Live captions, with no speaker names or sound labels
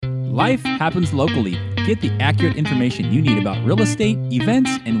Life happens locally. Get the accurate information you need about real estate,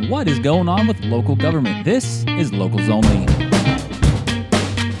 events, and what is going on with local government. This is Locals Only.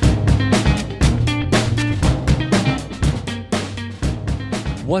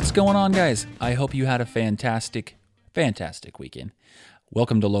 What's going on, guys? I hope you had a fantastic weekend.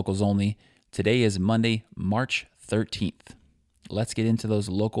 Welcome to Locals Only. Today is Monday, March 13th. Let's get into those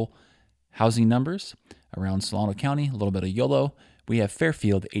local housing numbers around Solano County. A little bit of YOLO. We have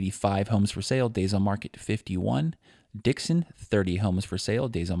Fairfield, 85 homes for sale, days on market 51. Dixon, 30 homes for sale,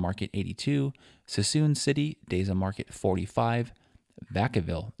 days on market 82. Suisun City, days on market 45.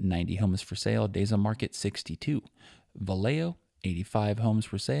 Vacaville, 90 homes for sale, days on market 62. Vallejo, 85 homes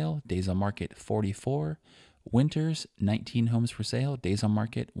for sale, days on market 44. Winters, 19 homes for sale, days on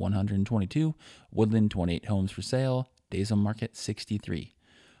market 122. Woodland, 28 homes for sale, days on market 63.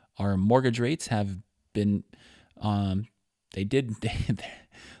 Our mortgage rates have been,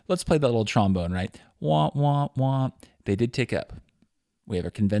 let's play that little trombone, right? Wah, wah, wah. They did tick up. We have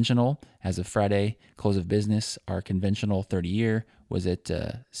a conventional as of Friday, close of business. Our conventional 30-year was at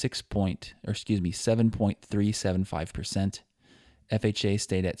 7.375%. FHA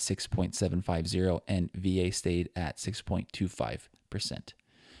stayed at 6.750 and VA stayed at 6.25%.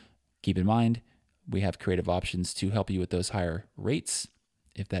 Keep in mind, we have creative options to help you with those higher rates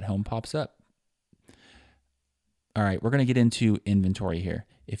if that home pops up. All right, we're going to get into inventory here.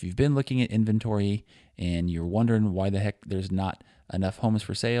 If you've been looking at inventory and you're wondering why the heck there's not enough homes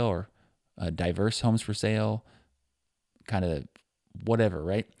for sale or diverse homes for sale, kind of whatever,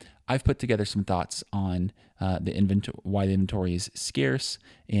 right? I've put together some thoughts on the inventory, why the inventory is scarce,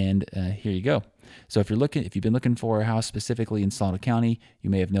 and here you go. So if you've been looking for a house specifically in Solano County, you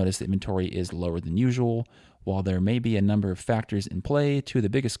may have noticed the inventory is lower than usual. While there may be a number of factors in play, two of the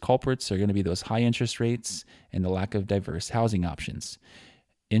biggest culprits are going to be those high interest rates and the lack of diverse housing options.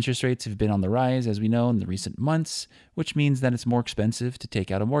 Interest rates have been on the rise, as we know, in the recent months, which means that it's more expensive to take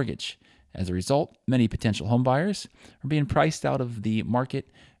out a mortgage. As a result, many potential home buyers are being priced out of the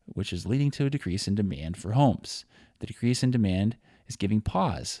market, which is leading to a decrease in demand for homes. The decrease in demand is giving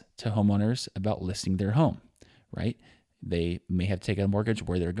pause to homeowners about listing their home, right? They may have to take out a mortgage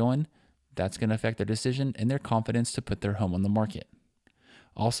where they're going. That's going to affect their decision and their confidence to put their home on the market.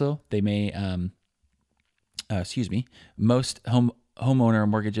 Also, they may, most homeowner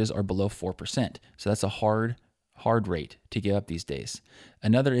mortgages are below 4%. So that's a hard rate to give up these days.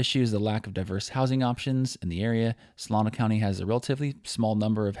 Another issue is the lack of diverse housing options in the area. Solano County has a relatively small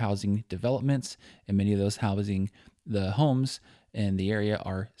number of housing developments, and many of those the homes in the area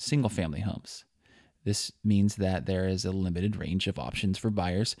are single-family homes. This means that there is a limited range of options for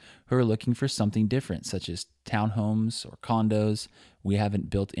buyers who are looking for something different, such as townhomes or condos. We haven't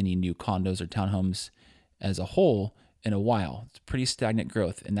built any new condos or townhomes as a whole in a while. It's pretty stagnant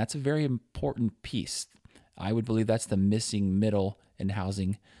growth, and that's a very important piece. I would believe that's the missing middle in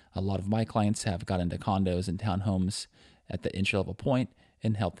housing. A lot of my clients have got into condos and townhomes at the entry-level point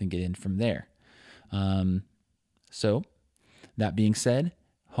and helped them get in from there. So that being said,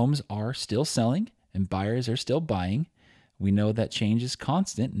 homes are still selling and buyers are still buying. We know that change is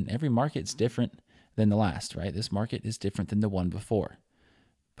constant and every market's different than the last, right? This market is different than the one before.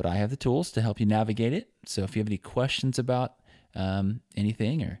 But I have the tools to help you navigate it. So if you have any questions about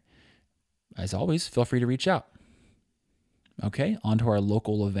anything, or as always, feel free to reach out. Okay, on to our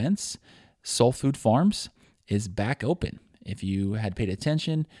local events. Soul Food Farms is back open. If you had paid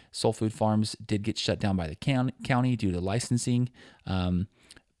attention, Soul Food Farms did get shut down by the county due to licensing,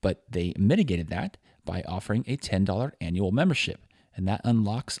 but they mitigated that by offering a $10 annual membership. And that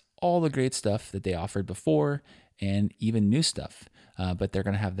unlocks all the great stuff that they offered before and even new stuff. But they're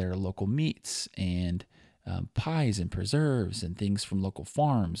going to have their local meats and pies and preserves and things from local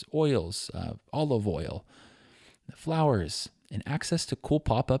farms, oils, olive oil, flowers, and access to cool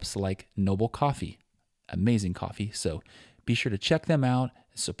pop-ups like Noble Coffee. Amazing coffee. So be sure to check them out,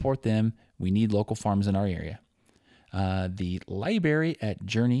 support them. We need local farms in our area. The library at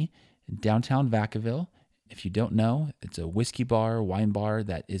Journey in downtown Vacaville. If you don't know, it's a whiskey bar, wine bar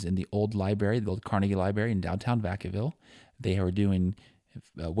that is in the old library, the old Carnegie Library in downtown Vacaville. They are doing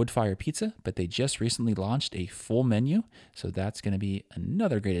wood fire pizza, but they just recently launched a full menu. So that's going to be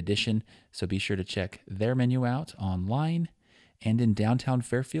another great addition. So be sure to check their menu out online. And in downtown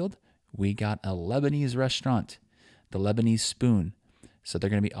Fairfield, we got a Lebanese restaurant, the Lebanese Spoon. So they're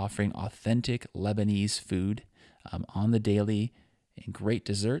going to be offering authentic Lebanese food on the daily and great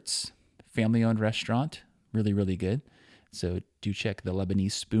desserts. Family-owned restaurant, really, really good. So do check the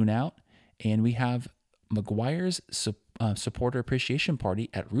Lebanese Spoon out. And we have McGuire's Supporter Appreciation Party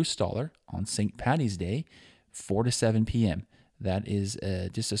at Roostaller on St. Patty's Day, 4 to 7 p.m. That is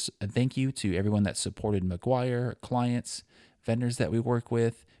just a thank you to everyone that supported McGuire, clients, vendors that we work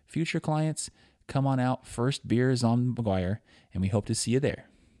with, future clients. Come on out. First beer is on McGuire, and we hope to see you there.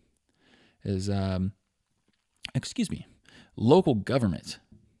 Excuse me, local government.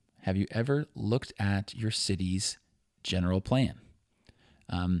 Have you ever looked at your city's general plan?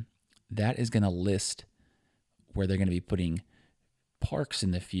 That is going to list where they're going to be putting parks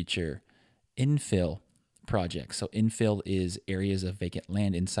in the future, infill projects. So infill is areas of vacant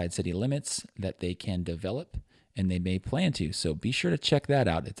land inside city limits that they can develop and they may plan to. So be sure to check that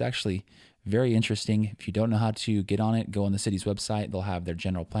out. It's actually very interesting. If you don't know how to get on it, go on the city's website. They'll have their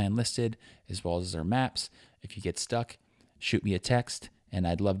general plan listed as well as their maps. If you get stuck, shoot me a text and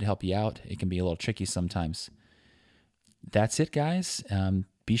I'd love to help you out. It can be a little tricky sometimes. That's it, guys.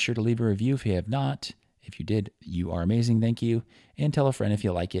 Be sure to leave a review if you have not. If you did, you are amazing. Thank you. And tell a friend if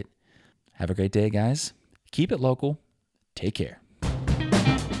you like it. Have a great day, guys. Keep it local. Take care.